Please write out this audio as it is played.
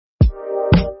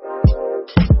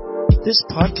This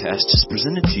podcast is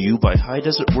presented to you by High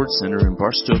Desert Word Center in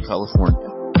Barstow, California.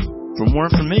 For more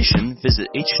information, visit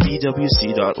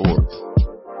hdwc.org.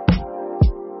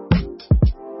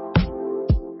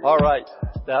 All right.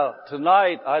 Now,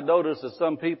 tonight, I noticed that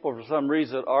some people, for some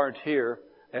reason, aren't here.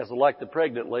 As like the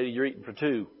pregnant lady, you're eating for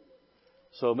two.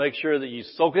 So make sure that you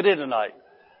soak it in tonight,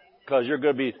 because you're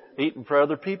going to be eating for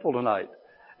other people tonight.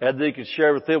 And then you can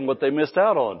share with them what they missed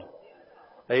out on.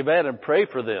 Amen. And pray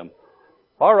for them.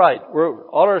 All right. We're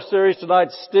on our series tonight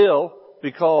still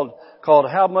called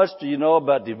How Much Do You Know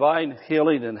About Divine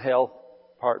Healing and Health,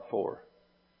 Part 4.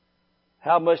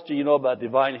 How much do you know about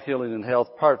divine healing and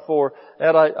health, Part 4.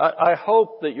 And I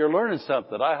hope that you're learning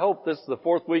something. I hope this is the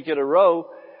fourth week in a row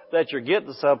that you're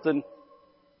getting something.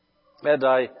 And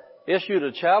I issued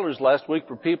a challenge last week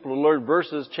for people to learn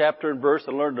verses, chapter and verse,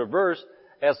 and learn the verse.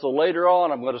 And so later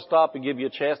on, I'm going to stop and give you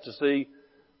a chance to see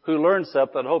who learned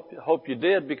something. Hope you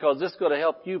did, because this is going to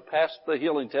help you pass the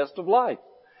healing test of life.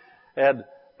 And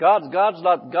God's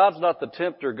not the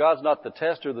tempter. God's not the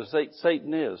tester.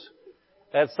 Satan is.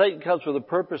 And Satan comes for the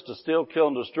purpose to steal, kill,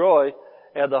 and destroy.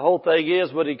 And the whole thing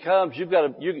is, when he comes, you've got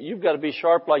to be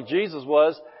sharp like Jesus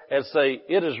was and say,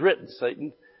 "It is written,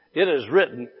 Satan. It is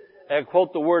written." And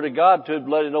quote the Word of God to him,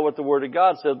 let him know what the Word of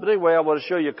God says. But anyway, I want to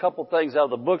show you a couple things out of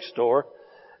the bookstore.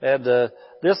 And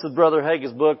this is Brother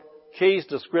Hagin's book, Keys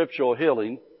to Scriptural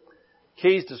Healing.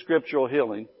 Keys to Scriptural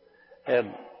Healing.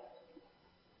 And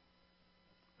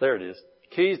there it is.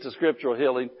 Keys to Scriptural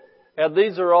Healing. And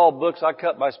these are all books I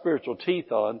cut my spiritual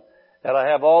teeth on. And I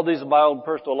have all these in my own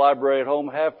personal library at home,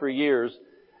 have for years.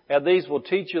 And these will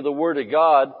teach you the Word of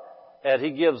God. And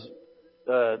he gives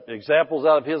examples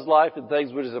out of his life and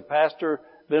things when he's a pastor,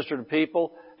 minister to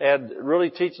people, and really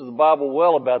teaches the Bible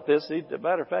well about this. As a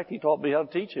matter of fact, he taught me how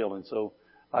to teach healing. So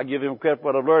I give him credit for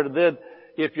what I've learned. And then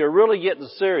if you're really getting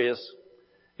serious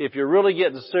and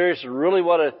really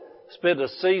want to spend a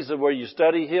season where you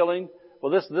study healing,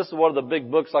 well, this is one of the big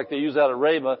books like they use out at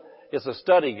Rhema. It's a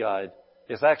study guide.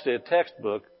 It's actually a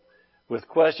textbook with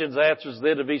questions, answers at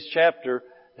the end of each chapter.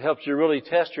 It helps you really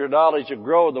test your knowledge and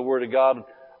grow in the Word of God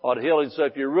on healing. So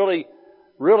if you really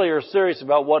are serious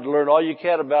about wanting to learn all you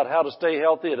can about how to stay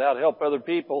healthy and how to help other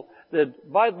people, then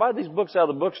buy these books out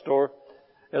of the bookstore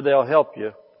and they'll help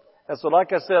you. And so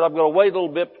like I said, I'm going to wait a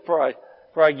little bit before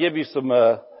I give you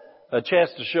a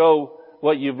chance to show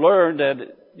what you've learned. And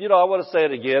I want to say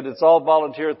it again. It's all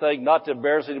volunteer thing, not to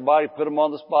embarrass anybody, put them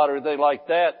on the spot or anything like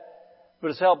that.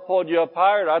 But it's helped pulling you up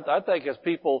higher. And I think as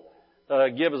people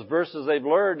give us verses they've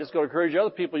learned, it's going to encourage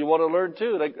other people you want to learn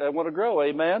too. They want to grow.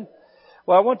 Amen.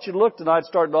 Well, I want you to look tonight,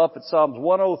 starting off at Psalms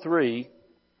 103.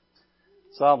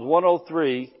 Psalms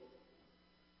 103.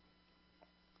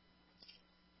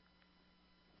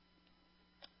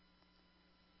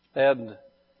 And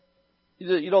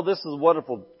this is a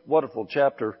wonderful, wonderful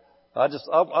chapter. I'm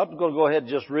going to go ahead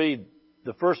and just read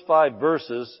the first 5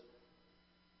 verses.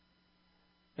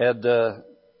 And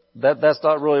that's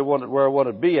not really where I want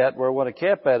to be at, where I want to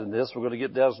camp at in this. We're going to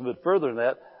get down a bit further than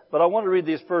that. But I want to read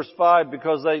these first 5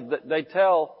 because they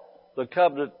tell the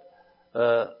covenant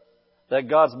that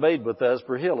God's made with us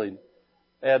for healing.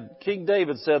 And King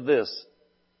David said this: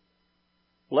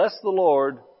 "Bless the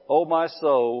Lord, O my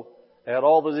soul, and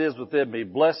all that is within me.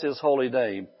 Bless His holy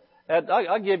name." And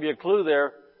I'll give you a clue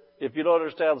there. If you don't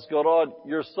understand what's going on,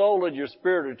 your soul and your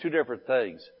spirit are two different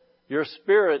things. Your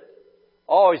spirit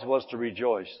always wants to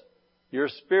rejoice. Your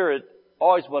spirit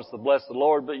always wants to bless the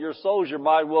Lord, but your soul is your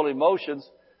mind, will, emotions.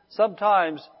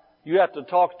 Sometimes you have to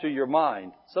talk to your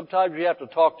mind. Sometimes you have to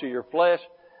talk to your flesh.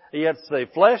 And you have to say,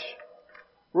 "Flesh,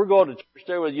 we're going to church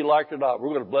there whether you like it or not. We're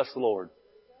going to bless the Lord."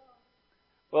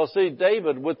 Well, see,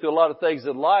 David went through a lot of things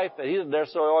in life, and he didn't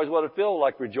necessarily always want to feel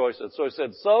like rejoicing. So he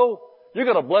said, "So, you're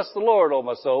going to bless the Lord, oh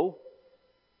my soul."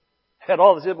 And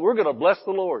all this, we're going to bless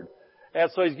the Lord.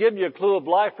 And so he's giving you a clue of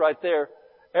life right there.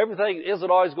 Everything isn't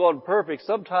always going perfect.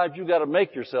 Sometimes you've got to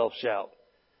make yourself shout.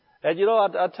 And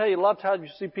I tell you, a lot of times you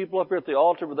see people up here at the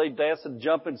altar where they dancing,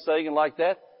 jumping, singing like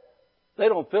that. They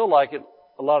don't feel like it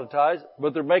a lot of times,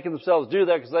 but they're making themselves do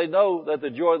that because they know that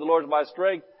the joy of the Lord is my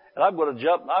strength. And I'm going to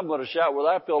jump and I'm going to shout whether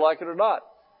I feel like it or not.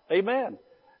 Amen.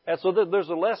 And so there's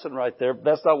a lesson right there. But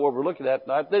that's not what we're looking at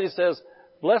tonight. Then he says,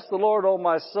 "Bless the Lord, O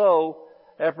my soul,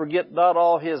 and forget not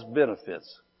all His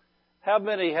benefits." How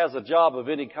many has a job of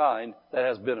any kind that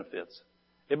has benefits?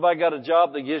 Everybody got a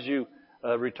job that gives you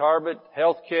retirement,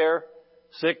 health care,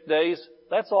 sick days?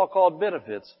 That's all called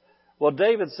benefits. Well,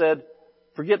 David said,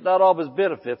 "Forget not all of His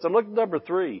benefits." And look at number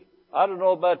 3. I don't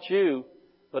know about you,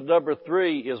 but number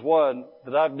 3 is one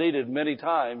that I've needed many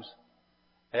times.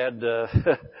 And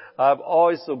I'm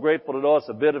always so grateful to know it's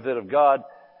a benefit of God.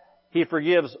 He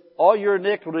forgives all your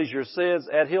iniquities, your sins,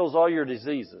 and heals all your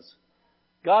diseases.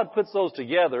 God puts those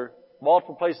together.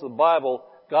 Multiple places in the Bible,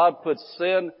 God puts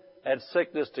sin and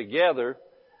sickness together.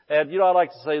 And I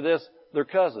like to say this, they're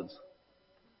cousins.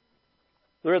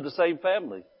 They're in the same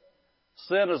family.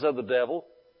 Sin is of the devil.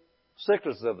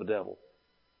 Sickness is of the devil.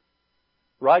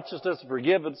 Righteousness and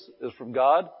forgiveness is from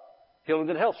God. Healing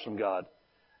and health is from God.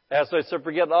 And so instead of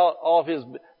forgetting all of His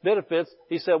benefits,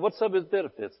 He said, what's some of His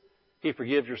benefits? He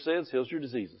forgives your sins, heals your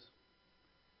diseases.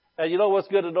 And you know what's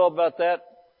good to know about that?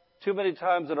 Too many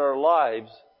times in our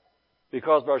lives,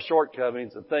 because of our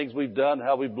shortcomings and things we've done,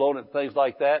 how we've blown it, things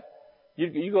like that,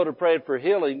 you go to praying for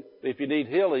healing, if you need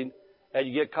healing, and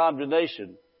you get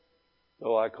condemnation.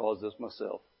 Oh, I caused this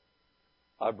myself.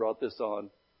 I brought this on.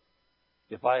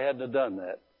 If I hadn't have done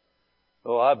that.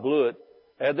 Oh, I blew it.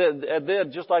 And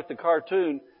then just like the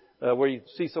cartoon, where you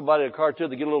see somebody in a cartoon,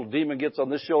 they get a little demon gets on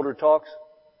this shoulder and talks.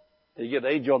 And you get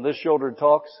an angel on this shoulder and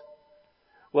talks.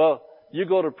 Well, you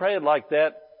go to praying like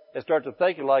that and start to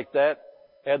thinking like that,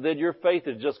 and then your faith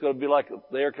is just going to be like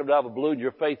the air coming out of a balloon.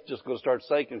 Your faith is just going to start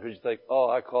sinking because you think, oh,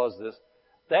 I caused this.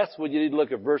 That's when you need to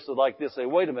look at verses like this and say,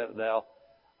 wait a minute now.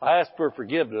 I asked for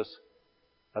forgiveness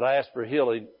and I asked for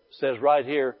healing. It says right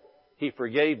here, He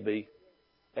forgave me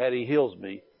and He heals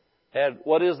me. And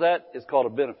what is that? It's called a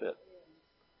benefit.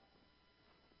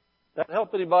 That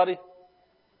help anybody?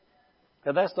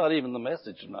 And that's not even the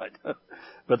message tonight.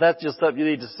 But that's just something you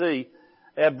need to see.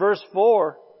 And verse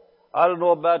 4, I don't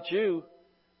know about you,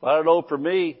 but I know for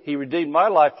me, He redeemed my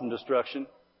life from destruction.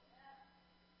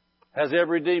 Has He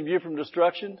ever redeemed you from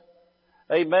destruction?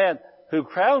 Amen. Who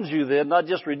crowns you then, not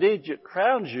just redeems you,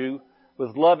 crowns you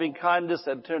with loving kindness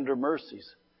and tender mercies.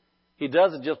 He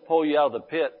doesn't just pull you out of the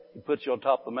pit. He puts you on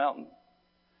top of the mountain.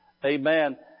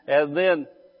 Amen. And then,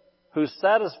 who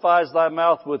satisfies thy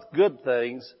mouth with good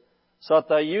things, so that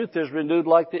thy youth is renewed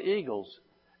like the eagles.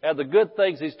 And the good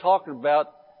things He's talking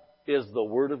about is the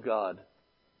Word of God.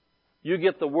 You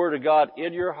get the Word of God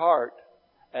in your heart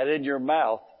and in your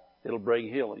mouth, it'll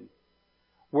bring healing.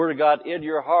 Word of God in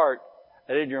your heart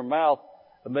and in your mouth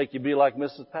will make you be like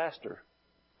Mrs. Pastor.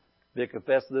 They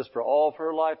confess this for all of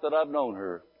her life that I've known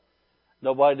her.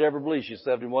 Nobody'd ever believe she's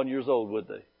 71 years old, would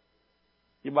they?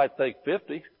 You might think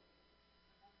 50,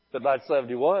 but not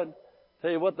 71.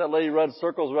 Tell you what, that lady runs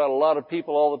circles around a lot of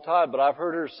people all the time, but I've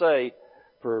heard her say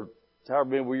for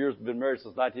however many years, been married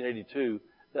since 1982,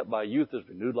 that my youth is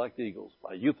renewed like the eagles.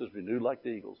 My youth is renewed like the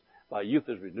eagles. My youth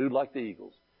is renewed like the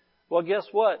eagles. Well, guess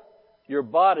what? Your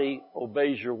body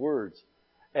obeys your words.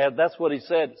 And that's what He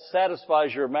said,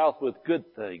 satisfies your mouth with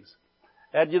good things.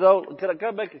 And can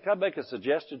I make a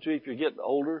suggestion to you if you're getting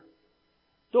older?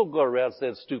 Don't go around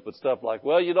saying stupid stuff like,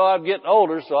 well, I'm getting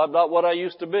older, so I'm not what I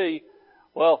used to be.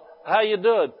 Well, how you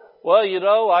doing?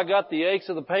 Well, I got the aches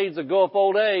and the pains that go with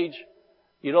old age.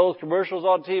 Those commercials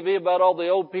on TV about all the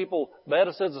old people,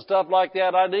 medicines and stuff like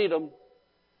that, I need them.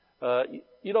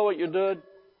 You know what you're doing?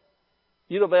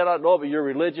 You may not know it, but you're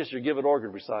religious, you're giving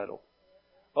organ recital.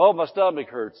 Oh, my stomach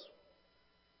hurts.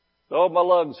 Oh, my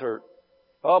lungs hurt.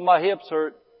 Oh, my hips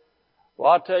hurt.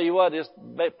 Well, I'll tell you what, it's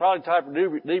probably time for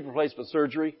knee replacement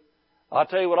surgery. I'll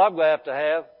tell you what I'm going to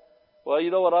have. Well,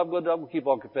 you know what I'm going to do? I'm going to keep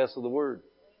on confessing the Word.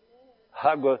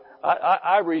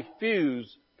 I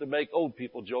refuse to make old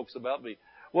people jokes about me.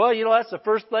 Well, that's the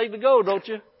first thing to go, don't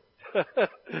you?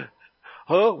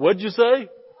 Huh? What'd you say?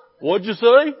 What'd you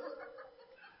say?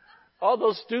 All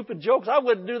those stupid jokes. I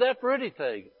wouldn't do that for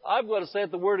anything. I'm going to say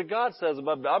what the Word of God says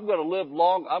about me. I'm going to live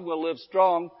long. I'm going to live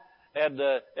strong. And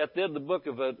at the end of the book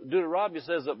of Deuteronomy, it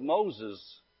says that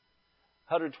Moses,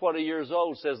 120 years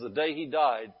old, says the day he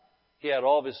died, he had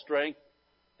all of his strength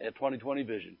and 20/20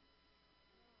 vision.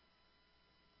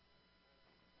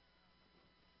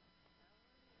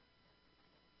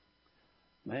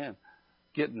 Man,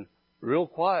 getting real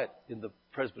quiet in the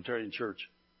Presbyterian church.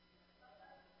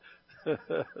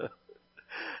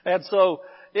 And so,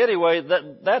 anyway,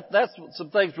 that's some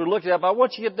things we're looking at. But I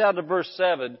want you to get down to verse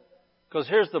 7, because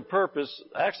here's the purpose.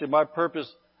 Actually, my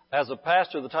purpose as a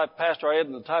pastor, the type of pastor I am,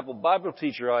 and the type of Bible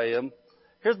teacher I am,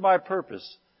 here's my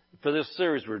purpose for this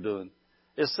series we're doing.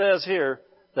 It says here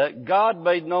that God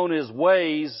made known His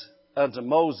ways unto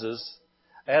Moses,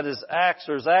 and His acts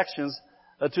or His actions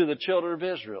to the children of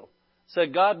Israel.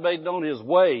 Said God made known His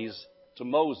ways to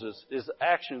Moses, His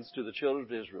actions to the children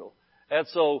of Israel. And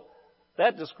so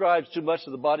that describes too much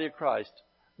of the body of Christ.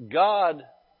 God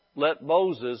let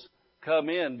Moses come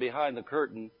in behind the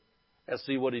curtain and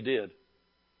see what He did.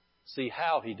 See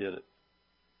how He did it.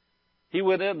 He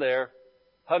went in there,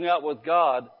 hung out with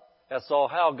God, and saw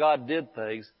how God did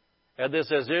things. And this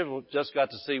says Israel just got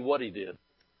to see what He did.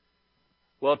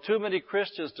 Well, too many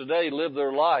Christians today live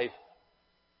their life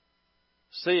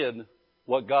seeing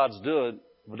what God's doing,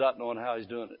 but not knowing how He's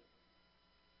doing it.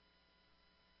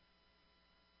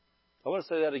 I want to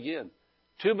say that again.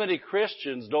 Too many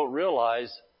Christians don't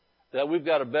realize that we've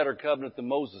got a better covenant than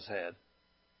Moses had.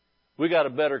 We got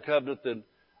a better covenant than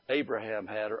Abraham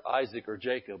had, or Isaac, or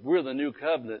Jacob. We're the new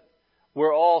covenant.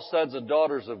 We're all sons and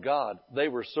daughters of God. They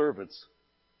were servants.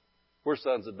 We're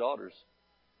sons and daughters.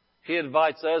 He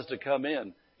invites us to come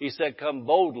in. He said, come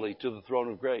boldly to the throne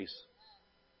of grace.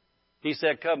 He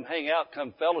said, come hang out,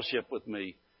 come fellowship with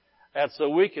me. And so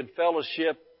we can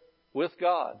fellowship with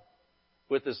God,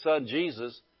 with His Son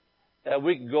Jesus, and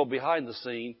we can go behind the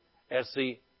scene and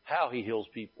see how He heals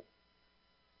people.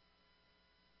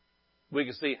 We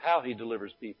can see how He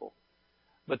delivers people.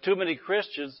 But too many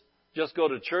Christians just go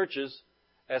to churches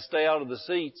and stay out of the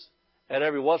seats, and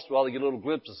every once in a while they get a little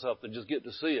glimpse of something, just get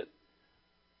to see it.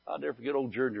 I'll never forget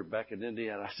old Junior back in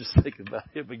Indiana. I was just thinking about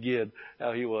him again,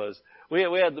 how he was. We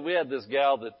had this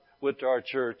gal that went to our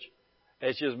church,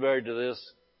 and she was married to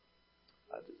this,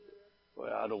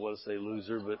 I don't want to say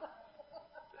loser, but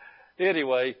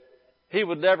anyway, he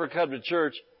would never come to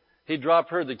church. He'd drop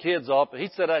her and the kids off, and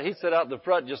he'd sit out in the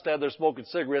front and just stand there smoking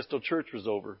cigarettes till church was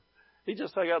over. He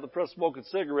just hung out in the front smoking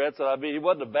cigarettes, and I mean, he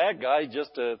wasn't a bad guy,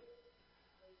 just a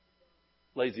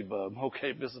lazy bum.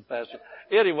 Okay, Mrs. Pastor.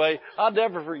 Anyway, I'll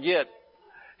never forget.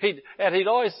 He'd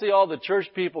always see all the church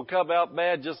people come out,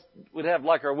 man, we'd have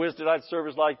like our Wednesday night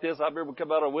service like this. I remember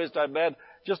come out on Wednesday night, man,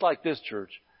 just like this church.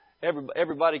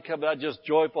 Everybody coming out just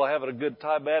joyful, having a good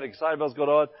time, man, excited about what's going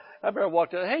on. I remember I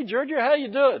walked in, hey, Junior, how you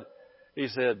doing? He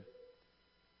said,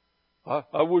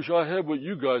 I wish I had what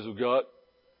you guys have got.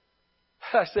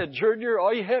 I said, Junior,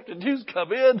 all you have to do is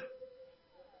come in.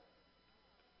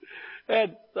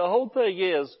 And the whole thing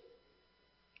is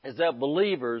that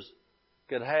believers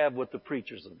could have what the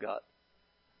preachers have got.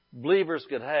 Believers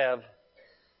could have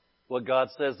what God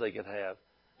says they could have.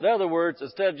 In other words,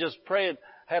 instead of just praying,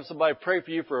 have somebody pray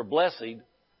for you for a blessing,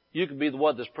 you can be the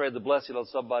one that's praying the blessing on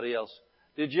somebody else.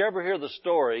 Did you ever hear the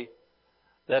story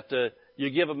that you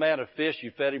give a man a fish,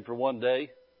 you fed him for one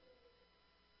day,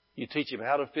 you teach him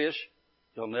how to fish,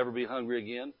 he'll never be hungry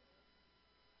again?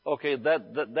 Okay,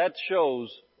 that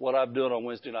shows what I'm doing on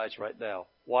Wednesday nights right now.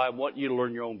 Why I want you to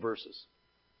learn your own verses.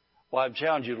 Why I'm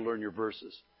challenging you to learn your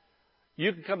verses.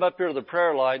 You can come up here to the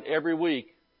prayer line every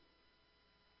week,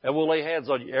 and we'll lay hands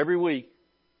on you every week,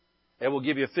 and we'll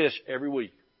give you a fish every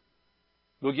week.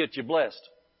 We'll get you blessed.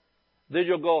 Then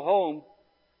you'll go home,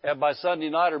 and by Sunday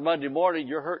night or Monday morning,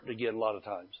 you're hurting again a lot of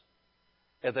times.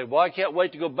 And think, well, I can't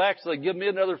wait to go back so they give me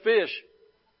another fish.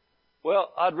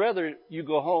 Well, I'd rather you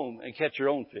go home and catch your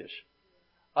own fish.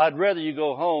 I'd rather you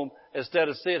go home instead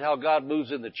of seeing how God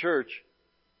moves in the church,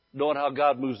 knowing how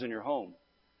God moves in your home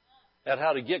and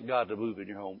how to get God to move in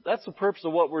your home. That's the purpose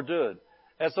of what we're doing.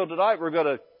 And so tonight we're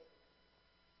going to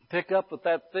pick up with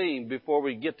that theme before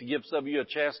we get to give some of you a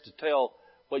chance to tell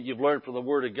what you've learned from the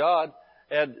Word of God.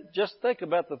 And just think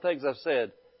about the things I've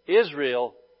said.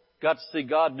 Israel got to see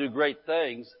God do great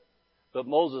things, but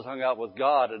Moses hung out with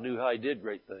God and knew how He did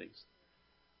great things.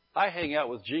 I hang out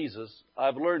with Jesus.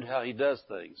 I've learned how He does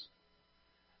things.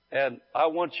 And I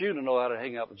want you to know how to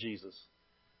hang out with Jesus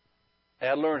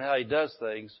and learn how He does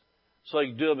things so you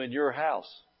can do them in your house,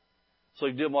 so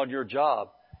you can do them on your job.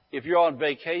 If you're on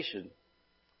vacation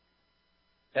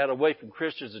and away from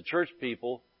Christians and church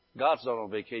people, God's not on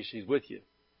vacation. He's with you.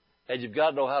 And you've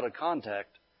got to know how to contact.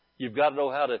 You've got to know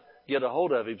how to get a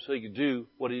hold of Him so He can do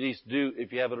what He needs to do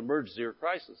if you have an emergency or a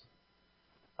crisis.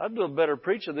 I'm doing better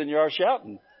preaching than you are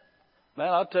shouting. Man,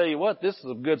 I'll tell you what, this is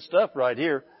some good stuff right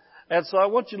here. And so I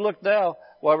want you to look now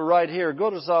while we're right here. Go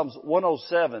to Psalms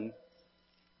 107,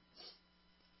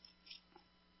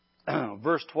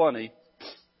 verse 20.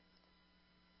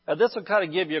 And this will kind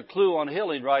of give you a clue on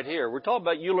healing right here. We're talking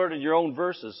about you learning your own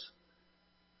verses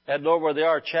and know where they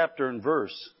are, chapter and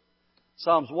verse.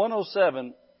 Psalms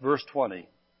 107, verse 20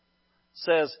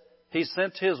 says, He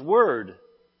sent His word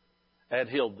and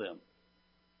healed them.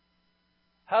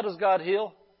 How does God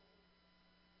heal?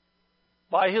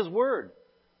 By His word.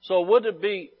 So wouldn't it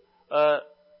be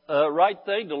a right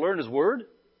thing to learn His word?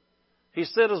 He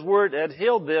sent His word and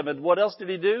healed them. And what else did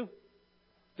He do?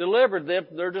 Delivered them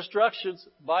from their destructions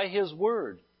by His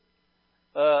word.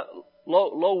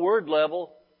 Low word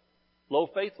level, low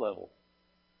faith level.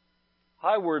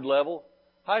 High word level,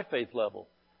 high faith level.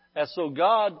 And so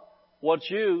God wants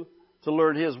you to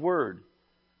learn His word.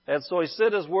 And so He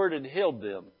sent His word and healed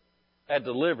them and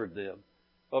delivered them.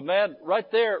 But man,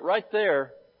 right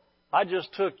there, I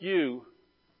just took you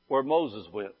where Moses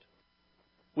went.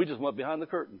 We just went behind the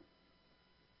curtain.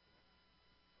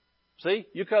 See,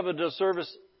 you come into a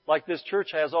service like this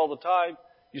church has all the time.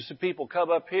 You see people come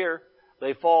up here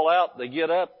They fall out, they get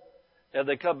up, and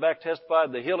they come back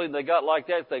testifying the healing they got like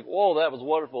that. You think, whoa, that was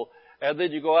wonderful. And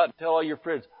then you go out and tell all your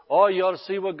friends, oh, you ought to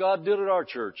see what God did at our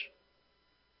church.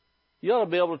 You ought to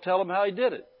be able to tell them how He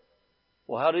did it.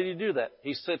 Well, how did He do that?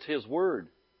 He sent His Word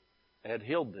and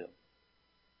healed them.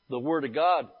 The Word of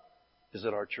God is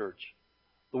in our church.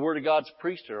 The Word of God's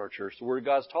preached in our church. The Word of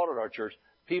God's taught in our church.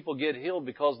 People get healed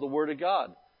because of the Word of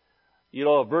God. You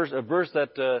know, a verse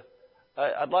that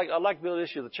I'd like to be able to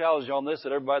issue the challenge on this,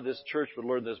 that everybody in this church would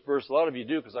learn this verse. A lot of you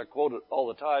do, because I quote it all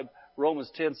the time. Romans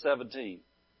 10:17.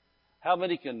 How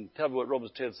many can tell me what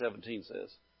Romans 10:17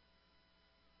 says?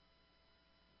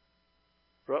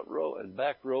 Front row and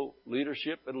back row,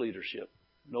 leadership and leadership.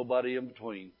 Nobody in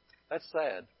between. That's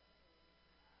sad.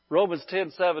 Romans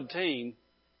 10:17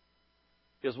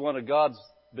 is one of God's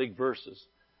big verses.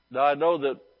 Now, I know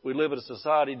that we live in a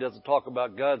society that doesn't talk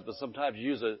about guns, but sometimes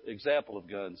you use an example of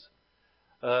guns.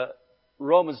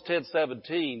 Romans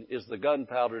 10:17 is the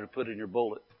gunpowder to put in your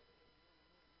bullet.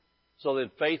 So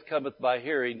then faith cometh by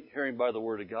hearing, hearing by the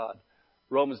Word of God.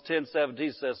 Romans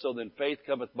 10:17 says, so then faith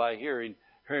cometh by hearing,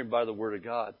 hearing by the Word of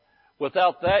God.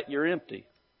 Without that, you're empty.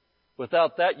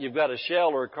 Without that, you've got a shell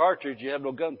or a cartridge, you have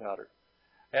no gunpowder.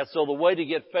 And so the way to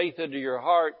get faith into your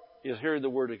heart is hearing the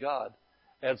Word of God.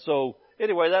 And so,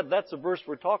 anyway, that's the verse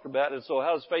we're talking about. And so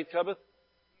how does faith cometh?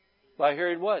 By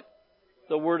hearing what?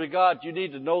 The Word of God. You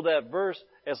need to know that verse,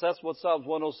 as that's what Psalms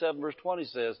 107 verse 20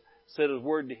 says. It said His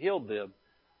Word healed them.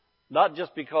 Not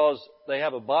just because they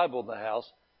have a Bible in the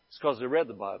house, it's because they read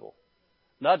the Bible.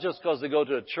 Not just because they go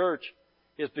to a church,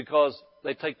 it's because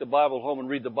they take the Bible home and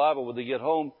read the Bible when they get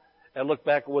home and look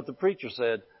back at what the preacher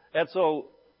said. And so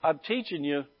I'm teaching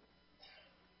you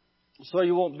so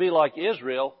you won't be like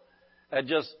Israel and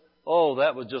just, oh,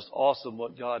 that was just awesome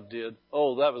what God did.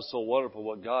 Oh, that was so wonderful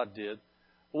what God did.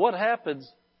 What happens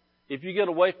if you get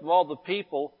away from all the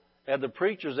people and the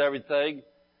preachers, everything,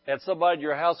 and somebody in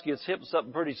your house gets hit with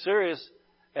something pretty serious,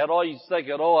 and all you're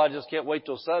thinking, oh, I just can't wait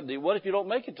till Sunday. What if you don't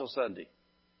make it till Sunday?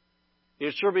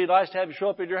 It'd sure be nice to have you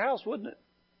show up in your house, wouldn't it?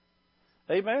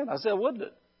 Amen? I said, wouldn't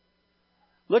it?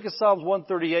 Look at Psalms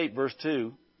 138, verse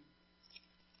 2.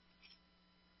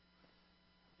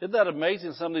 Isn't that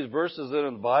amazing, some of these verses that are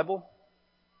in the Bible?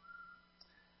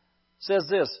 It says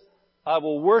this, I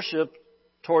will worship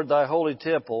toward thy holy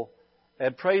temple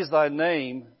and praise thy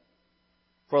name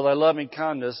for thy loving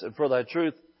kindness and for thy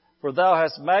truth, for thou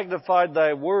hast magnified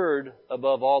thy word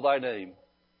above all thy name.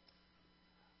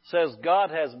 It says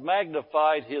God has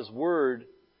magnified His word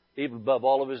even above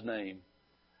all of His name.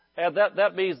 And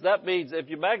that means if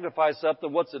you magnify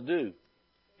something, what's it do?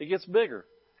 It gets bigger.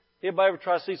 Anybody ever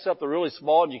try to see something really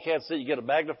small and you can't see it? You get a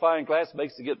magnifying glass, it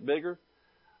makes it get bigger.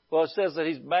 Well, it says that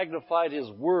He's magnified His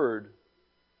word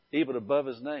even above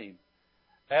His name.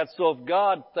 And so if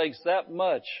God thinks that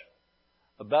much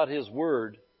about His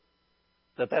word,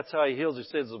 that's how He heals. He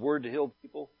sends His word to heal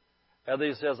people. And then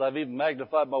He says, I've even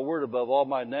magnified my word above all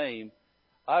my name.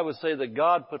 I would say that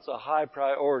God puts a high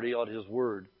priority on His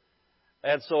word.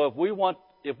 And so if we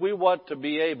want to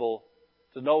be able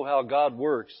to know how God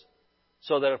works,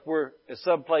 so that if we're in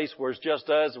some place where it's just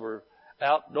us, we're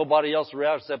out, nobody else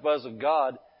around except us and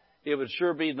God, it would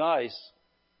sure be nice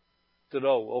to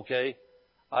know, okay,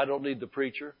 I don't need the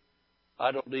preacher.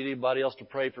 I don't need anybody else to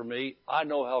pray for me. I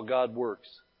know how God works.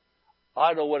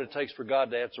 I know what it takes for God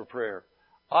to answer prayer.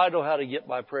 I know how to get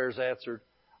my prayers answered.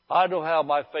 I know how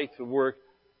my faith can work.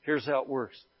 Here's how it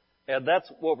works. And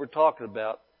that's what we're talking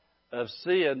about, of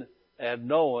seeing and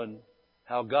knowing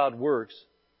how God works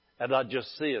and not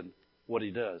just seeing what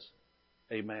He does.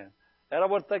 Amen. And I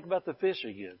want to think about the fish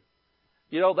again.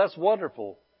 You know, that's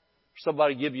wonderful for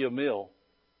somebody to give you a meal.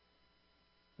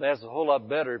 That's a whole lot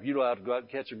better if you know how to go out and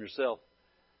catch them yourself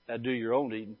and do your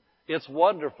own eating. It's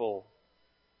wonderful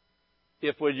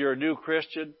if when you're a new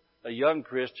Christian, a young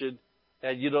Christian,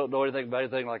 and you don't know anything about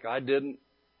anything like I didn't,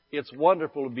 it's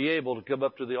wonderful to be able to come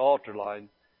up to the altar line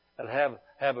and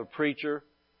have a preacher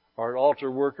or an altar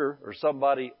worker or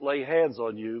somebody lay hands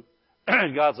on you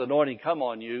and God's anointing come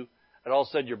on you, and all of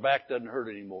a sudden your back doesn't hurt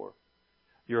anymore.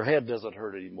 Your head doesn't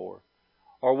hurt anymore.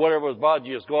 Or whatever was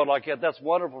bothering you is going like that. That's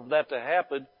wonderful for that to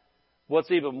happen.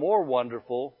 What's even more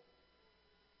wonderful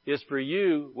is for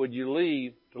you, when you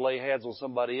leave, to lay hands on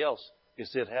somebody else. You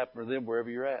see it happen for them wherever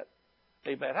you're at.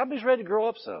 Amen. How many's ready to grow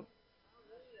up some?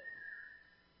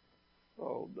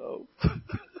 Oh, no.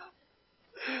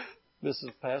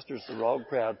 Mrs. Pastor's the wrong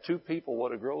crowd. 2 people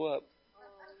want to grow up.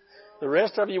 The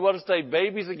rest of you want to stay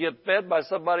babies and get fed by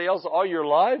somebody else all your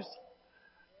lives?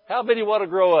 How many want to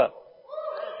grow up?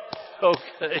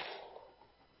 Okay.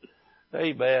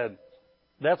 Amen.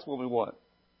 That's what we want.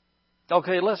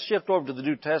 Okay, let's shift over to the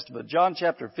New Testament. John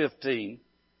chapter 15.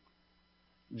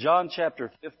 John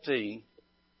chapter 15.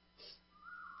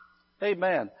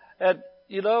 Amen. And,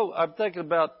 I'm thinking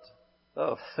about,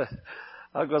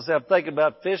 I'm thinking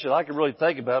about fishing. I can really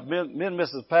think about it. Me and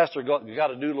Mrs. Pastor got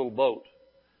a new little boat.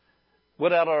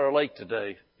 Went out on our lake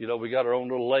today. We got our own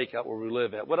little lake out where we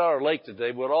live at. Went out on our lake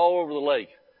today. Went all over the lake,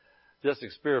 just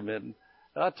experimenting.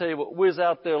 And I tell you what, we was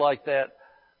out there like that.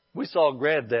 We saw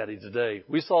Granddaddy today.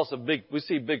 We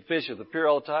see big fish at the pier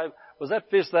all the time. Was that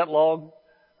fish that long?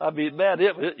 I mean, man,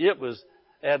 it was,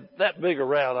 and that big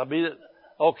around. I mean,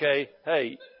 okay,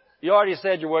 hey, you already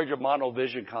said you wearing your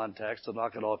monovision contacts to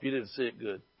knock it off. You didn't see it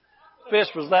good. Fish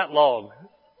was that long.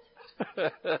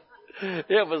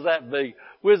 It was that big.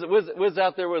 We was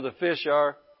out there where the fish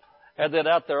are. And then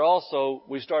out there also,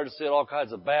 we started seeing all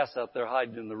kinds of bass out there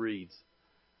hiding in the reeds.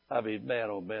 I mean, man,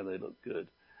 oh man, they look good.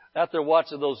 Out there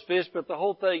watching those fish, but the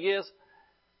whole thing is,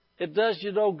 it does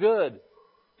you no good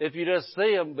if you just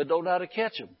see them but don't know how to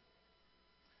catch them.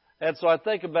 And so I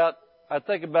think about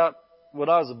when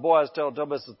I was a boy, I was telling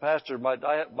Mrs. Pastor, my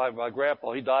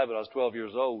grandpa, he died when I was 12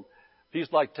 years old. He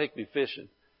used to like to take me fishing.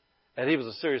 And he was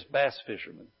a serious bass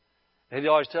fisherman. And he'd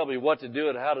always tell me what to do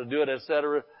and how to do it,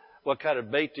 etc., what kind of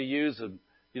bait to use, and,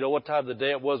 what time of the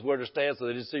day it was, where to stand so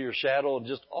they didn't see your shadow, and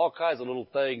just all kinds of little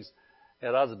things.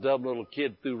 And I was a dumb little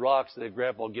kid, threw rocks, and then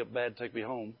Grandpa would get mad and take me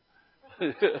home.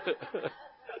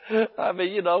 I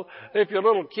mean, if you're a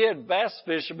little kid, bass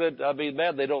fishermen, I mean,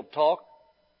 man, they don't talk.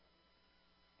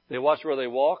 They watch where they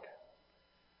walk.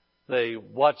 They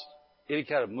watch any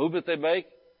kind of movement they make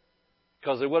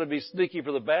because they want to be sneaky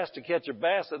for the bass to catch a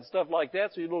bass and stuff like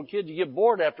that. So you little kid, you get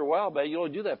bored after a while, man. You only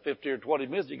do that 15 or 20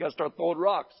 minutes. You got to start throwing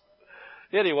rocks.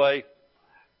 Anyway,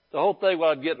 the whole thing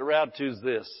what I'm getting around to is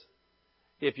this.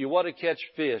 If you want to catch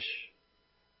fish,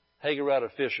 hang around a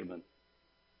fisherman.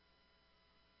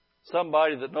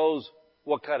 Somebody that knows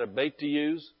what kind of bait to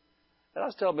use. And I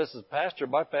was telling Mrs. Pastor,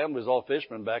 my family was all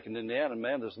fishermen back in Indiana.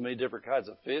 Man, there's so many different kinds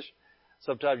of fish.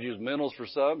 Sometimes you use minnows for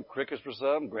some, crickets for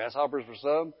some, grasshoppers for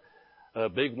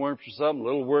some, big worms for some,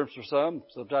 little worms for some.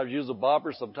 Sometimes you use a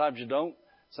bobber, sometimes you don't.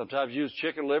 Sometimes you use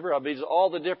chicken liver. I mean,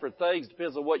 all the different things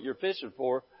depends on what you're fishing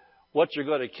for, what you're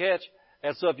going to catch.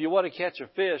 And so if you want to catch a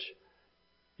fish,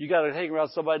 you got to hang around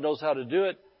somebody who knows how to do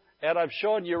it. And I'm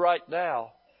showing you right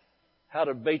now how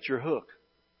to bait your hook.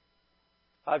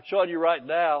 I'm showing you right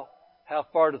now how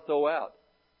far to throw out.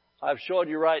 I'm showing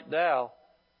you right now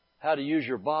how to use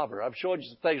your bobber. I'm showing you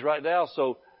some things right now.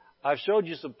 So I've showed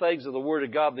you some things of the Word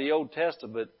of God in the Old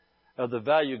Testament of the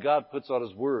value God puts on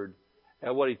His Word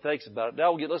and what He thinks about it.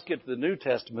 Now let's get to the New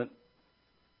Testament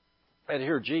and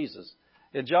hear Jesus.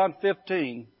 In John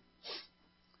 15,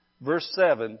 verse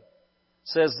 7,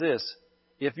 says this,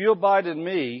 if you abide in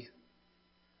me,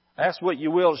 ask what you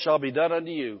will, it shall be done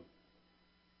unto you.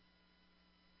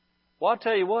 Well, I'll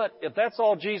tell you what, if that's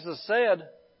all Jesus said,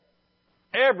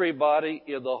 everybody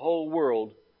in the whole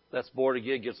world that's born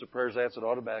again gets their prayers answered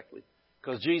automatically.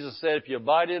 Because Jesus said, if you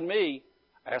abide in me,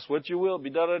 ask what you will,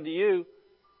 be done unto you.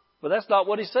 But that's not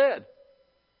what He said.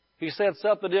 He said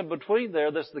something in between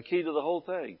there that's the key to the whole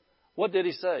thing. What did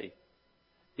He say?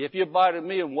 If you abide in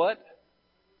me and what?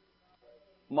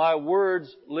 My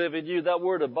words live in you. That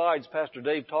word abides, Pastor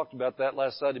Dave talked about that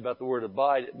last Sunday about the word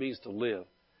abide. It means to live.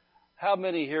 How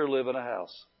many here live in a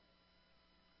house?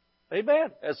 Amen.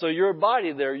 And so you're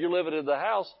abiding there. You're living in the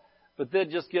house. But then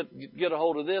just get a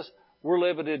hold of this. We're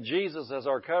living in Jesus as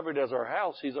our covering, as our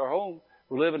house. He's our home.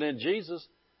 We're living in Jesus.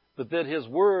 But then His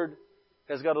Word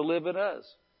has got to live in us.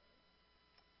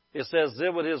 It says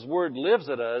then when His Word lives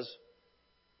in us,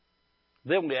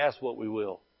 then we ask what we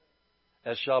will,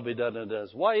 as shall be done unto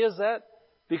us. Why is that?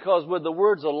 Because when the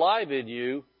Word's alive in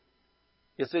you,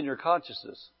 it's in your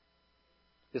consciousness.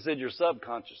 It's in your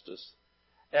subconsciousness.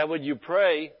 And when you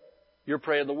pray, you're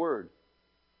praying the Word.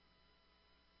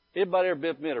 Anybody ever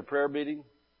been with me at a prayer meeting?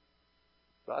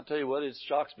 I'll tell you what, it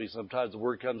shocks me sometimes the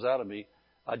Word comes out of me.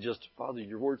 Father,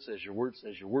 your Word says, your Word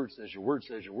says, your Word says, your Word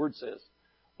says, your Word says.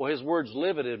 Well, His Word's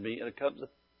living in me and it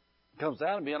comes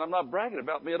out of me, and I'm not bragging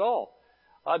about me at all.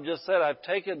 I've just said I've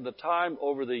taken the time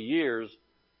over the years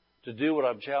to do what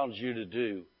I've challenged you to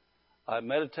do. I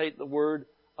meditate the Word,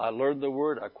 I learn the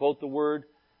Word, I quote the Word,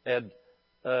 and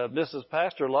Mrs.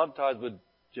 Pastor a lot of times would,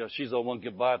 she's the one who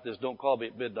can buy this. Don't call me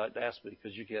at midnight to ask me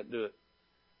because you can't do it.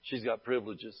 She's got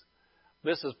privileges.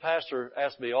 Mrs. Pastor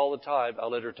asks me all the time. I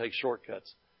let her take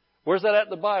shortcuts. Where's that at in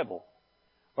the Bible?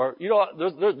 Or,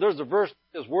 there's a verse,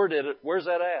 there's word in it. Where's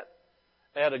that at?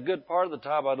 And a good part of the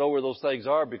time I know where those things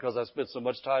are because I spent so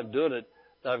much time doing it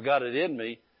that I've got it in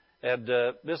me. And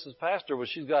Mrs. Pastor, well,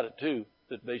 she's got it too.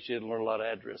 That maybe she didn't learn a lot of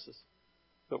addresses.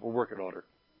 But we're working on her.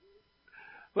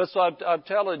 But so I'm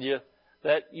telling you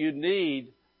that you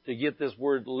need to get this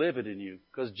word living in you.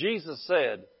 Because Jesus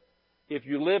said, if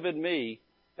you live in me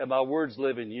and my words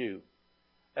live in you.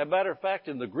 As a matter of fact,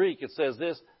 in the Greek it says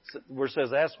this, where it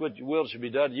says, ask what you will, it should be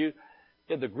done to you.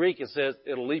 In the Greek it says,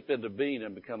 it'll leap into being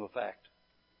and become a fact.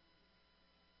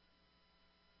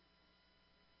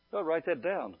 I'll write that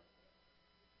down.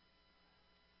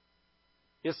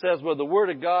 It says, when the Word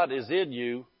of God is in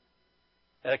you,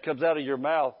 and it comes out of your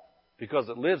mouth because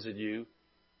it lives in you,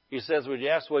 He says, when you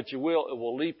ask what you will, it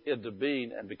will leap into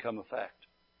being and become a fact.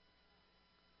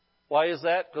 Why is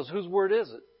that? Because whose Word is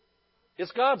it?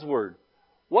 It's God's Word.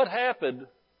 What happened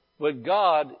when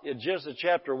God, in Genesis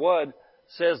chapter 1,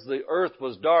 says the earth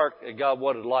was dark and God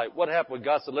wanted light? What happened when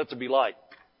God said, let there be light?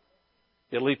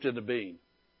 It leaped into being.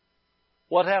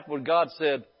 What happened when God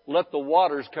said, let the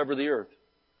waters cover the earth?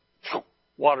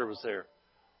 Water was there.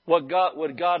 When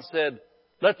God said,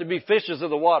 let there be fishes in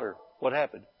the water, what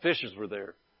happened? Fishes were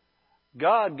there.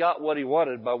 God got what He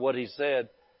wanted by what He said.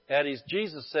 And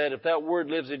Jesus said, if that word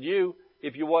lives in you,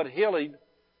 if you want healing,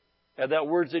 and that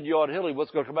word's in you on healing,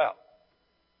 what's going to come out?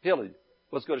 Healing.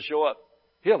 What's going to show up?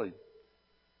 Healing.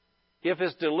 If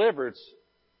it's deliverance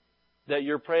that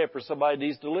you're praying for, somebody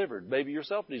needs delivered. Maybe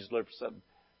yourself needs delivered for something.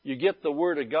 You get the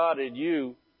Word of God in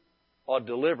you on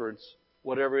deliverance,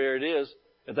 whatever it is,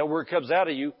 and that word comes out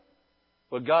of you.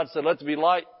 When God said, let there be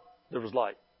light, there was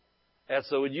light. And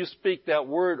so when you speak that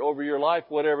word over your life,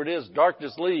 whatever it is,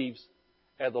 darkness leaves,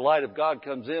 and the light of God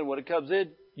comes in. When it comes in,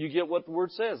 you get what the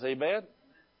Word says. Amen?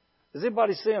 Is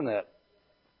anybody seeing that?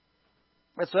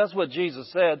 And so that's what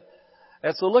Jesus said.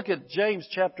 And so look at James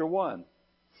chapter 1.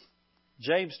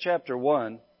 James chapter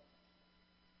 1.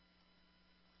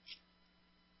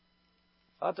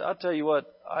 I'll tell you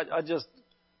what,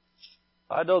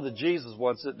 I know that Jesus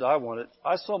wants it and I want it.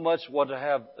 I so much want to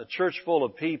have a church full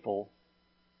of people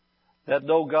that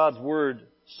know God's Word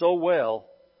so well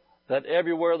that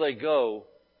everywhere they go,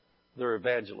 they're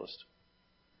evangelists.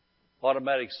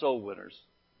 Automatic soul winners.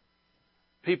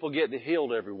 People getting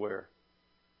healed everywhere.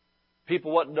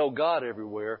 People want to know God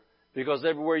everywhere because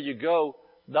everywhere you go,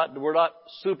 we're not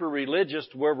super religious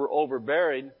to where we're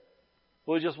overbearing.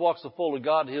 We just walk so full of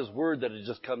God and His Word that it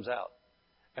just comes out.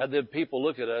 And then people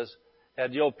look at us.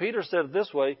 And, Peter said it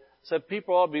this way, said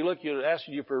people ought to be looking and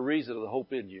asking you for a reason of the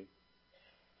hope in you.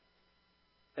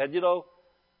 And,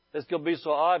 it's going to be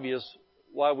so obvious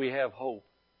why we have hope.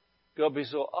 It's going to be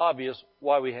so obvious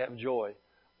why we have joy,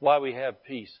 why we have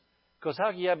peace. Because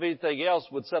how can you have anything else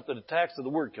when something attacks and the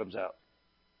Word comes out?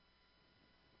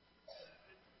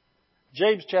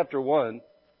 James chapter 1,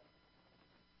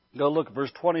 go look at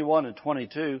verse 21 and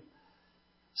 22,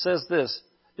 says this.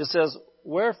 It says,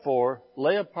 wherefore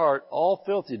lay apart all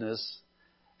filthiness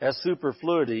as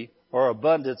superfluity or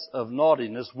abundance of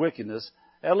naughtiness, wickedness.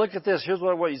 And look at this. Here's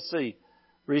what I want you to see.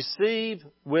 Receive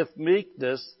with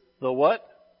meekness the what?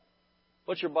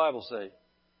 What's your Bible say?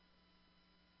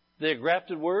 The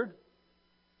engrafted word?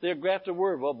 The engrafted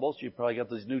word. Well, most of you probably got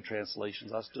these new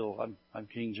translations. I'm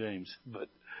King James.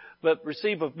 But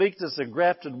receive with meekness the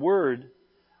engrafted word,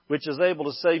 which is able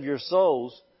to save your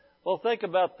souls. Well, think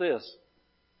about this.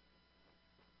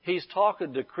 He's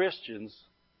talking to Christians,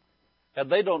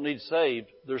 and they don't need saved.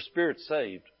 Their spirit's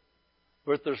saved.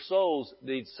 But their souls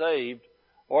need saved.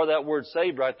 Or that word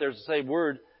saved right there's the same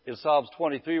word in Psalms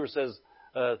 23 where it says,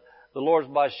 the Lord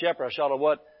is my shepherd, I shall know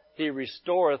what? He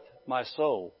restoreth my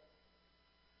soul.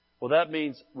 Well, that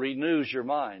means renews your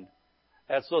mind.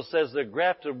 And so it says the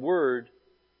engrafted word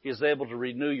is able to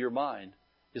renew your mind.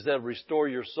 Is able to restore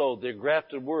your soul. The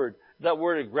engrafted word. That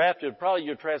word engrafted, probably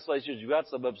your translations, you got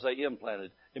some of them say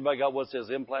implanted. Anybody got what says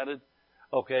implanted?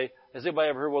 Okay. Has anybody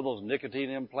ever heard one of those nicotine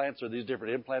implants or these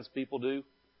different implants people do?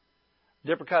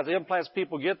 Different kinds of implants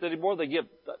people get anymore.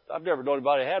 I've never known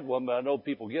anybody had one, but I know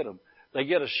people get them. They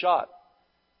get a shot.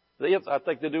 I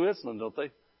think they do insulin, don't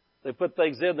they? They put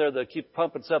things in there that keep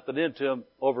pumping something into them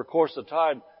over a course of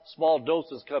time. Small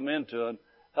doses come into them,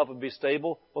 help them be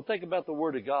stable. Well, think about the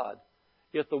Word of God.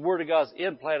 If the Word of God's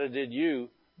implanted in you,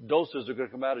 doses are going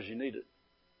to come out as you need it.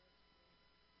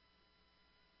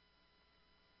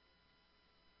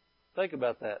 Think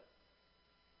about that.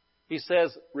 He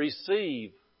says,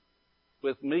 receive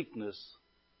with meekness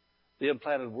the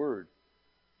implanted word.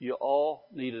 You all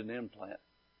need an implant.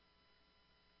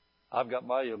 I've got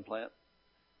my implant.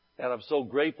 And I'm so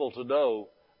grateful to know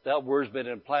that word's been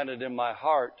implanted in my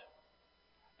heart.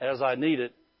 As I need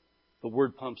it, the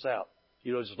word pumps out.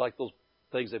 Just like those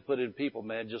things they put in people,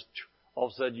 man, just all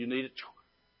of a sudden you need it.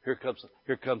 Here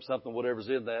comes something, whatever's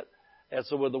in that. And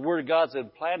so when the Word of God's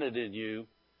implanted in you,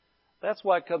 that's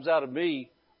why it comes out of me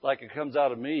like it comes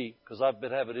out of me, because I've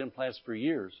been having implants for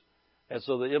years. And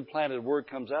so the implanted word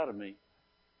comes out of me.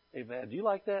 Amen. Do you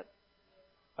like that?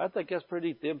 I think that's pretty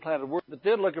neat, the implanted word. But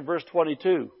then look at verse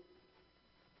 22.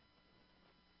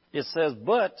 It says,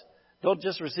 but don't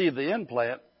just receive the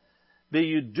implant. Be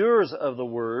you doers of the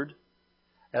word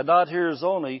and not hearers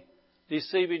only,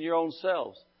 deceiving your own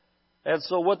selves. And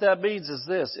so what that means is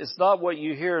this. It's not what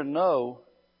you hear and know.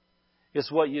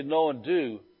 It's what you know and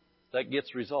do that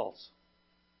gets results.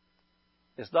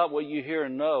 It's not what you hear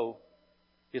and know.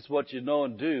 It's what you know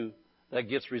and do that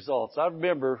gets results. I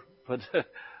remember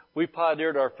we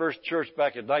pioneered our first church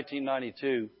back in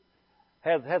 1992.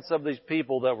 Had some of these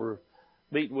people that were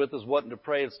meeting with us, wanting to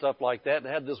pray and stuff like that. And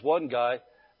had this one guy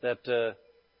that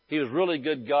he was a really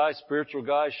good guy, spiritual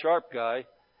guy, sharp guy.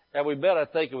 And we met, I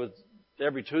think it was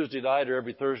every Tuesday night or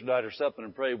every Thursday night or something,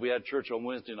 and prayed. We had church on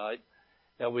Wednesday night.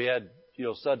 And we had,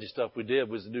 Sunday stuff we did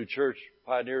was a new church,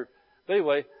 pioneer. But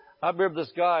anyway, I remember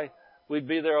this guy, we'd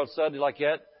be there on Sunday like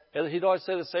that, and he'd always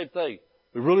say the same thing.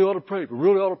 We really ought to pray. We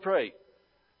really ought to pray.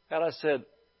 And I said,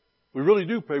 we really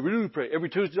do pray. We do pray. Every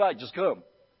Tuesday night, just come.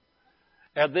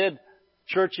 And then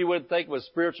church he wouldn't think was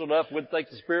spiritual enough, wouldn't think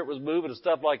the Spirit was moving and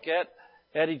stuff like that.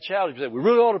 And he challenged me, said, we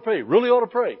really ought to pray. Really ought to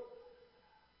pray.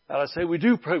 And I said, we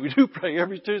do pray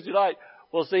every Tuesday night.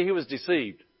 Well, see, he was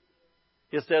deceived.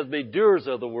 It says, be doers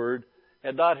of the word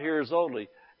and not hearers only.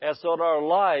 And so in our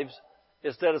lives,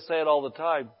 instead of saying all the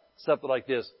time something like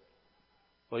this,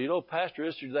 well, Pastor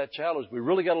issued that challenge. We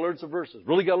really got to learn some verses.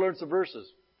 Really got to learn some verses.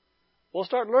 Well,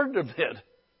 start learning them then.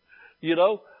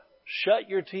 Shut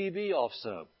your TV off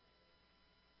some.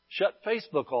 Shut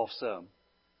Facebook off some.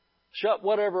 Shut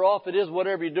whatever off it is,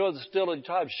 whatever you're doing, still in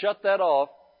time. Shut that off.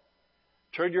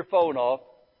 Turn your phone off.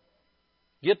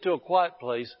 Get to a quiet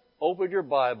place. Open your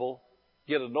Bible.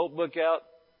 Get a notebook out.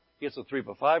 Get some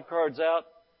 3x5 cards out.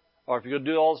 Or if you're going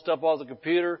to do all the stuff on the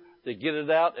computer, then get it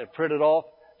out and print it off.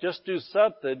 Just do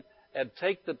something and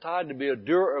take the time to be a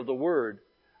doer of the word.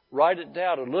 Write it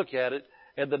down and look at it.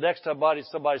 And the next time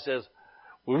somebody says,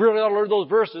 we really ought to learn those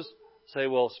verses, say,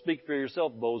 well, speak for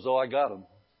yourself, bozo, I got them.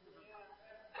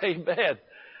 Amen.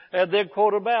 And then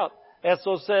quote them out. And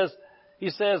so he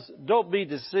says, don't be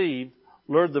deceived,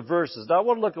 learn the verses. Now I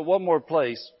want to look at one more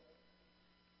place.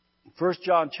 1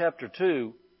 John chapter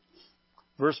 2,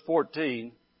 verse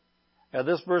 14. And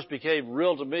this verse became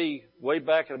real to me way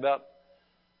back in about,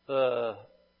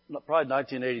 probably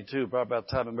 1982, probably about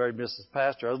the time I married Mrs.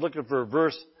 Pastor. I was looking for a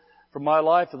verse from my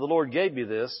life and the Lord gave me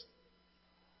this.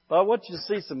 But I want you to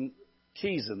see some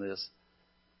keys in this.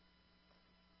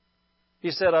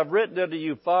 He said, I've written unto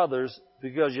you fathers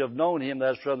because you have known him,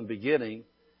 that's from the beginning.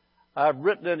 I've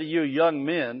written unto you young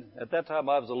men. At that time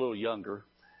I was a little younger.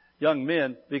 Young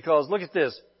men, because look at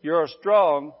this. You are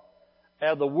strong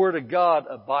and the word of God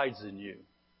abides in you.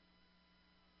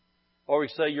 Or we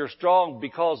say you're strong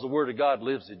because the word of God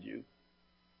lives in you.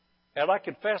 And I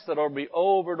confess that over me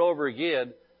over and over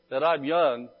again that I'm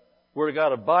young, word of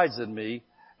God abides in me,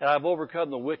 and I've overcome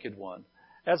the wicked one.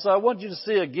 And so I want you to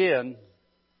see again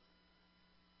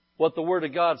what the Word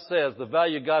of God says, the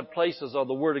value God places on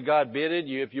the Word of God being in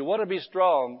you. If you want to be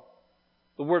strong,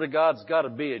 the Word of God's got to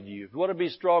be in you. If you want to be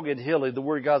strong in healing, the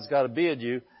Word of God's got to be in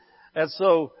you. And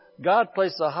so God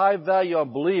places a high value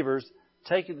on believers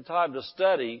taking the time to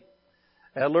study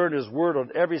and learn His Word on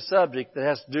every subject that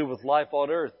has to do with life on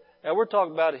earth. And we're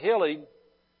talking about healing,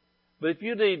 but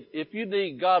if you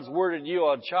need God's Word in you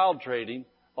on child training,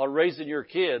 on raising your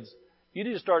kids, you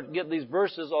need to start getting these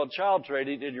verses on child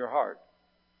training in your heart.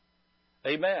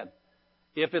 Amen.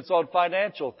 If it's on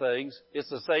financial things, it's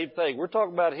the same thing. We're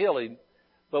talking about healing,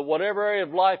 but whatever area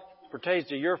of life pertains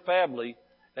to your family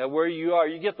and where you are,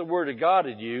 you get the Word of God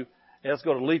in you, and it's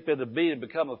going to leap into being and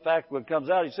become a fact when it comes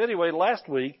out. So anyway, last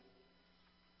week,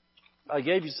 I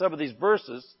gave you some of these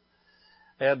verses,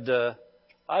 and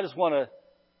I just want to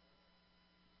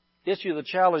issue the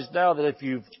challenge now that if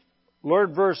you've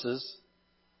learned verses,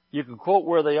 you can quote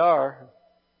where they are,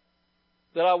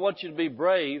 that I want you to be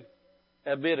brave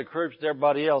and be an encouragement to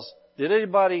everybody else. Did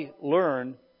anybody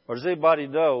learn, or does anybody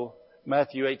know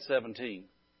Matthew 8:17?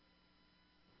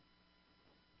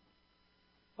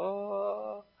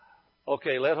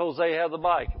 Okay, let Jose have the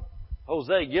mic.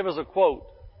 Jose, give us a quote.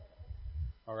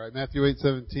 All right, Matthew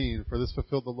 8:17. For this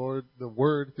fulfilled the word of the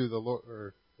Lord through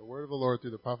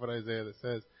the prophet Isaiah that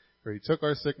says, for He took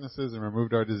our sicknesses and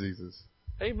removed our diseases.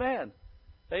 Amen.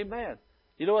 Amen.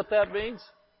 You know what that means?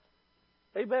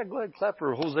 Amen. Go ahead and clap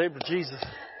for Jose for Jesus.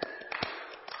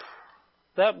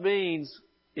 That means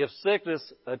if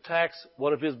sickness attacks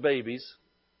one of His babies,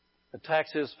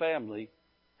 attacks His family,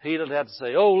 He doesn't have to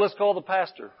say, oh, let's call the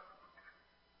pastor.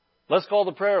 Let's call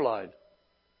the prayer line.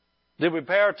 Did we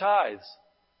pay our tithes?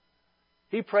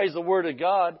 He prays the Word of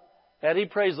God, and he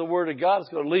prays the Word of God, it's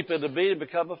going to leap into being and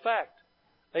become a fact.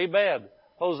 Amen.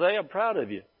 Jose, I'm proud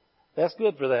of you. That's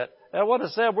good for that. And I want to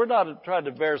say, we're not trying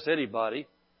to embarrass anybody.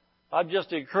 I'm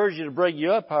just encouraging you to bring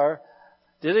you up higher.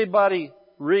 Did anybody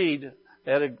read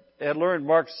and learn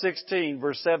Mark 16,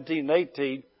 verse 17 and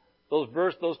 18?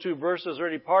 Those two verses, or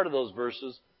any part of those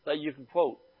verses that you can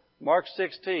quote. Mark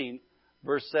 16,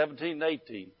 verse 17 and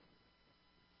 18.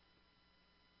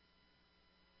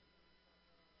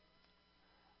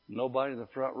 Nobody in the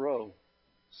front row.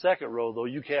 Second row, though,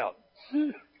 you count.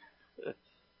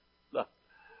 No.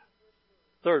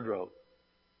 Third row.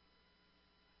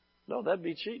 No, that'd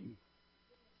be cheating.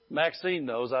 Maxine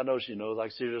knows. I know she knows. I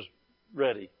see her just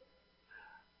ready.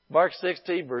 Mark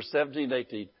 16, verse 17 and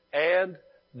 18. And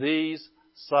these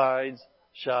signs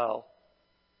shall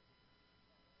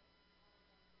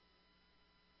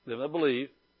them that believe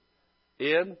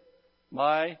in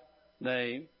my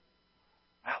name.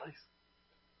 Alex.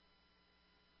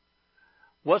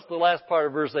 What's the last part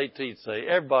of verse 18 say?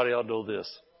 Everybody ought to know this.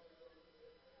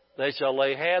 They shall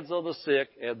lay hands on the sick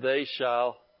and they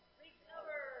shall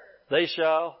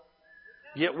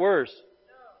get worse.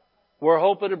 We're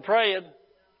hoping and praying.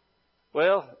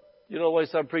 Well, you know the way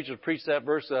some preachers preach that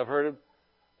verse that I've heard them?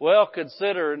 Well,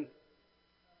 considering,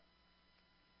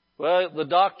 the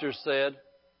doctor said,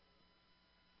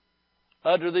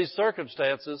 under these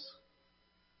circumstances,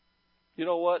 you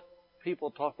know what?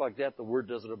 People talk like that, the Word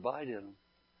doesn't abide in them.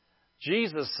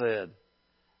 Jesus said,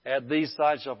 and these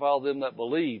signs shall follow them that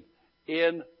believe.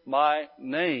 In my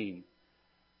name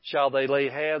shall they lay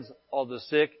hands on the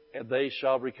sick and they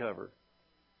shall recover.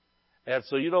 And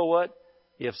so you know what?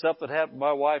 If something happened to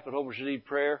my wife at home or she needed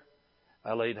prayer,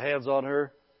 I laid hands on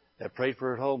her and prayed for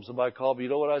her at home. Somebody called me.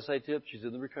 You know what I say, Tip? She's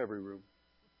in the recovery room.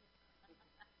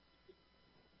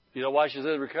 You know why she's in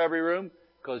the recovery room?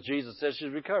 Because Jesus says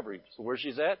she's recovering. So where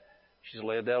she's at? She's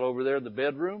laying down over there in the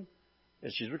bedroom,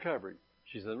 and she's recovering.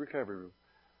 She's in the recovery room.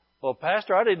 Well,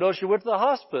 Pastor, I didn't know she went to the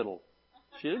hospital.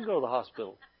 She didn't go to the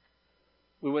hospital.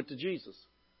 We went to Jesus.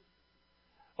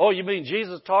 Oh, you mean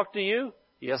Jesus talked to you?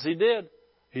 Yes, He did.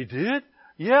 He did?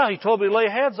 Yeah, He told me to lay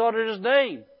hands on her in His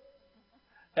name.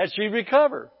 And she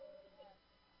recovered.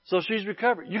 So she's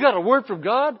recovered. You got a word from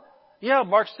God? Yeah,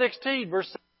 Mark 16,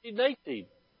 verse 17 and 18.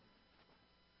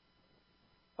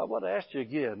 I want to ask you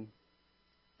again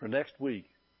for next week.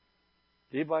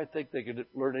 Do anybody think they could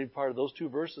learn any part of those two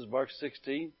verses, Mark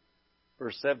 16,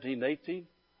 verse 17 and 18?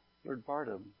 Learn part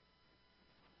of them.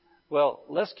 Well,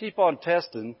 let's keep on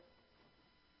testing.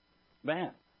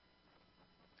 Man,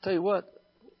 tell you what,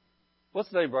 what's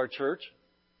the name of our church?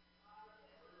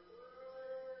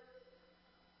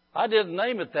 I didn't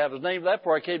name it that. It was named that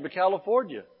before I came to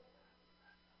California.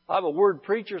 I'm a word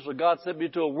preacher, so God sent me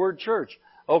to a word church.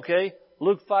 Okay,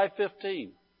 Luke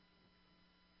 5:15.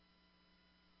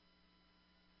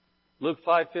 Luke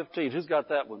 5:15. Who's got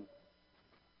that one?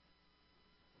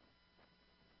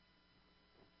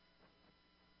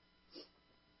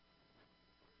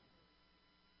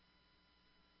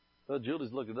 Well,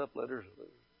 Julie's looking up. Let her.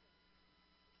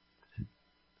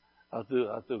 I threw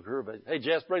her. Hey,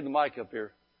 Jess, bring the mic up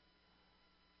here.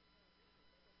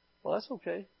 Well, that's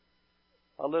okay.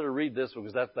 I'll let her read this one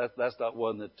because that's not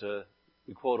one that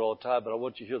we quote all the time. But I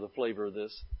want you to hear the flavor of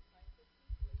this.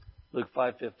 Luke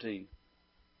 5:15.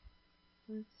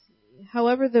 Let's see.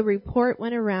 However, the report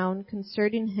went around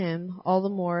concerning him all the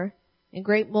more, and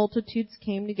great multitudes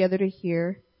came together to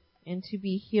hear and to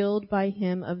be healed by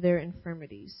him of their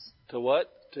infirmities. To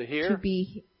what? To hear? To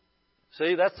be.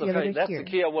 See, that's the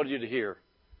key I wanted you to hear.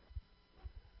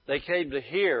 They came to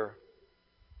hear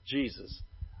Jesus.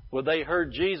 When they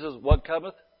heard Jesus, what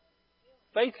cometh?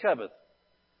 Faith cometh.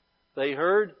 They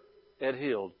heard and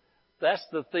healed. That's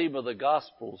the theme of the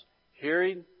Gospels.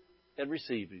 Hearing and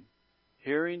receiving.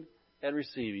 Hearing and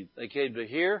receiving. They came to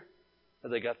hear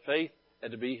and they got faith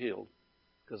and to be healed.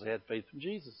 Because they had faith from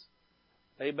Jesus.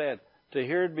 Amen. To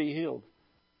hear and be healed.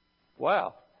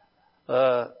 Wow.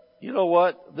 You know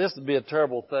what? This would be a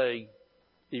terrible thing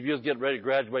if you was getting ready to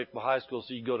graduate from high school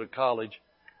so you can go to college.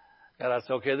 And I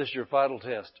said, okay, this is your final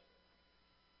test.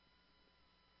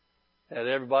 And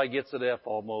everybody gets an F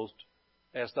almost.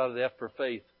 And it's not an F for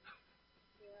faith.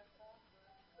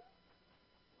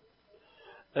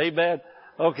 Amen.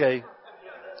 Okay.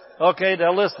 Okay,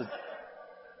 now listen.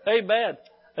 Amen.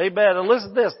 Amen. Now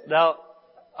listen to this. Now,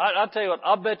 I'll tell you what,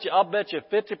 I'll bet you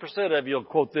 50% of you will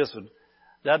quote this one.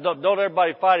 Now, don't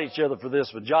everybody fight each other for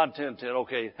this one. John 10:10.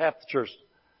 Okay, half the church.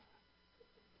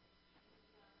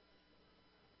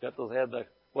 Got those hands back.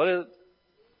 What is it?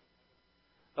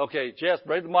 Okay, Jess,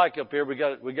 bring the mic up here. We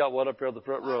got one up here on the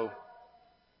front row.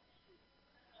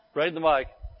 Bring the mic.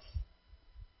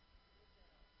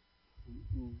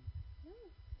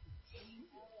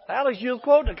 Alex, you was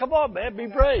quoting it. Come on, man. Be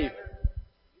brave.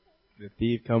 The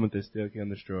thief cometh to steal, kill,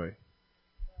 and destroy.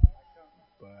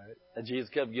 And Jesus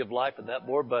came to give life and that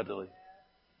more abundantly.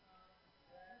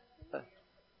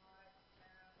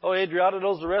 Oh, Adriana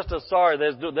knows the rest of us. Sorry,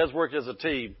 that's worked as a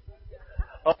team.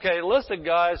 Okay, listen,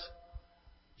 guys.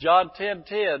 John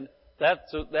 10:10.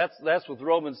 That's with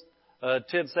Romans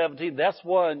 10:17. That's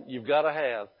one you've got to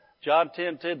have. John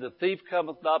 10:10. The thief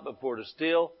cometh not before to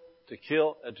steal, to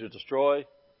kill, and to destroy.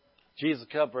 Jesus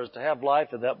come for us to have life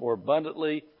and that more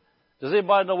abundantly. Does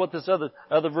anybody know what this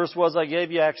other verse was I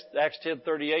gave you? Acts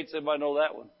 10:38. Does anybody know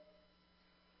that one?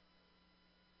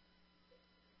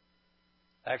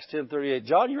 Acts 10:38.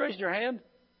 John, you raising your hand?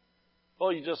 Oh,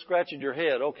 you just scratching your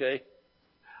head. Okay.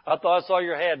 I thought I saw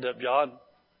your hand up, John.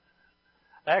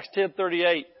 Acts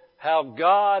 10:38. How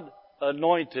God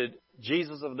anointed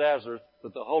Jesus of Nazareth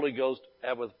with the Holy Ghost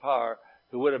and with power,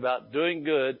 who went about doing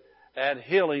good and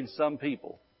healing some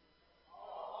people.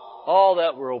 All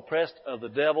that were oppressed of the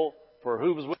devil, for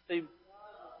who was with him?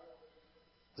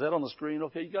 Is that on the screen?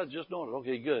 Okay, you guys just know it.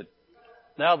 Okay, good.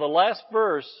 Now the last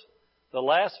verse,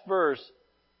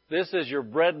 this is your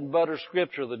bread and butter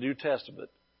scripture of the New Testament.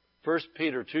 1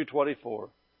 Peter 2:24.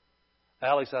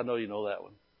 Alex, I know you know that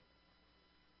one.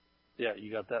 Yeah,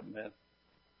 you got that, man.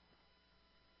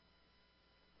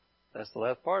 That's the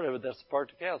last part of it. That's the part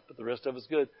that counts, but the rest of it's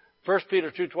good. 1 Peter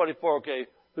 2:24. Okay,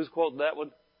 who's quoting that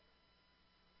one?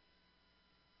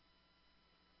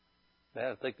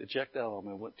 Man, I think they checked out on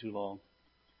me. It went too long.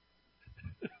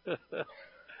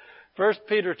 1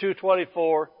 Peter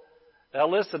 2:24. Now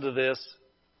listen to this.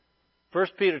 1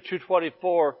 Peter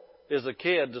 2:24 is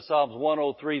akin to Psalms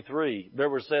 103:3.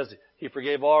 Remember it says He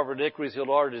forgave all our iniquities, healed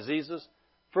all our diseases.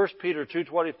 1 Peter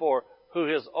 2:24, who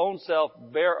His own self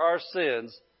bare our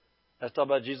sins. That's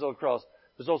talking about Jesus on the cross.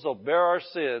 Who's also bare our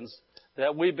sins,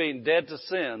 that we being dead to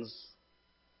sins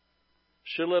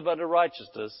should live unto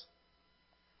righteousness.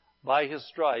 By His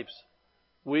stripes,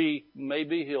 we may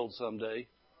be healed someday.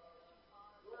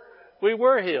 We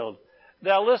were healed.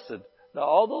 Now listen. Now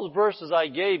all those verses I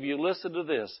gave you, listen to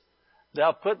this.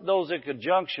 Now put those in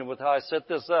conjunction with how I set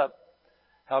this up.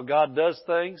 How God does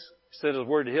things. He sent His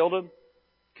word to heal them.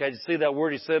 Can you see that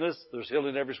word He sent us? There's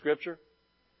healing in every scripture.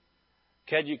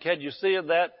 Can you see in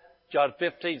that? John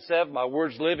 15:7, my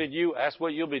words live in you. Ask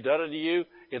what you'll be done unto you.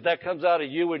 If that comes out of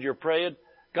you when you're praying,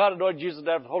 God anointed Jesus with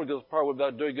the Holy Ghost power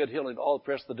about doing good healing, all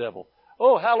oppress the devil.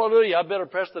 Oh, hallelujah, I've been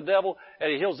oppressed the devil, and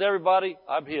He heals everybody.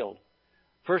 I'm healed.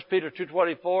 1 Peter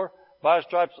 2:24, by His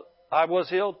stripes I was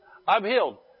healed. I'm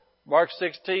healed. Mark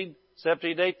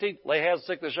 16:17-18, lay hands,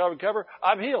 sickness shall recover.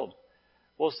 I'm healed.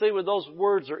 Well, see, when those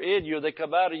words are in you, they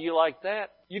come out of you like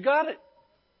that, you got it.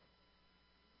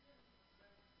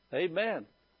 Amen.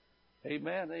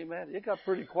 Amen. Amen. It got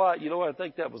pretty quiet. You know what I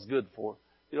think that was good for?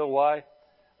 You know why?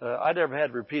 I never had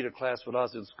to repeat a class when I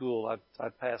was in school. I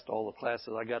passed all the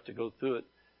classes. I got to go through it.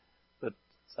 But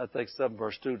I think some of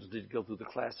our students need to go through the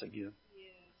class again.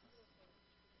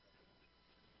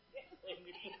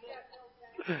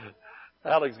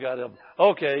 Alex got him.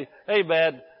 Okay.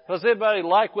 Amen. Does anybody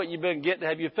like what you've been getting?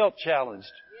 Have you felt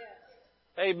challenged?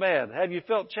 Yes. Amen. Have you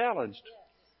felt challenged? Yes.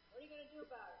 What are you going to do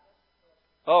about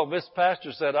it? Oh, Miss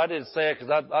Pastor said, I didn't say it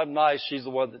because I'm nice. She's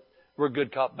the one that, we're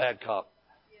good cop, bad cop.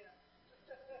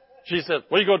 She said,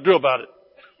 what are you going to do about it?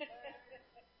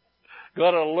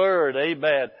 Going to learn.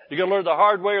 Amen. You're going to learn the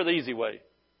hard way or the easy way?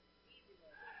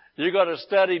 You're going to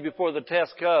study before the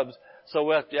test comes.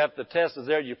 So after the test is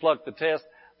there, you flunk the test.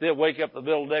 Then wake up in the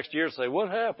middle of next year and say, what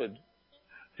happened?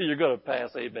 You're going to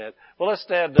pass. Amen. Well, let's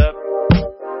stand up.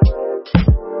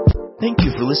 Thank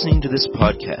you for listening to this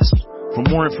podcast. For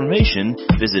more information,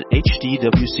 visit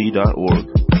hdwc.org.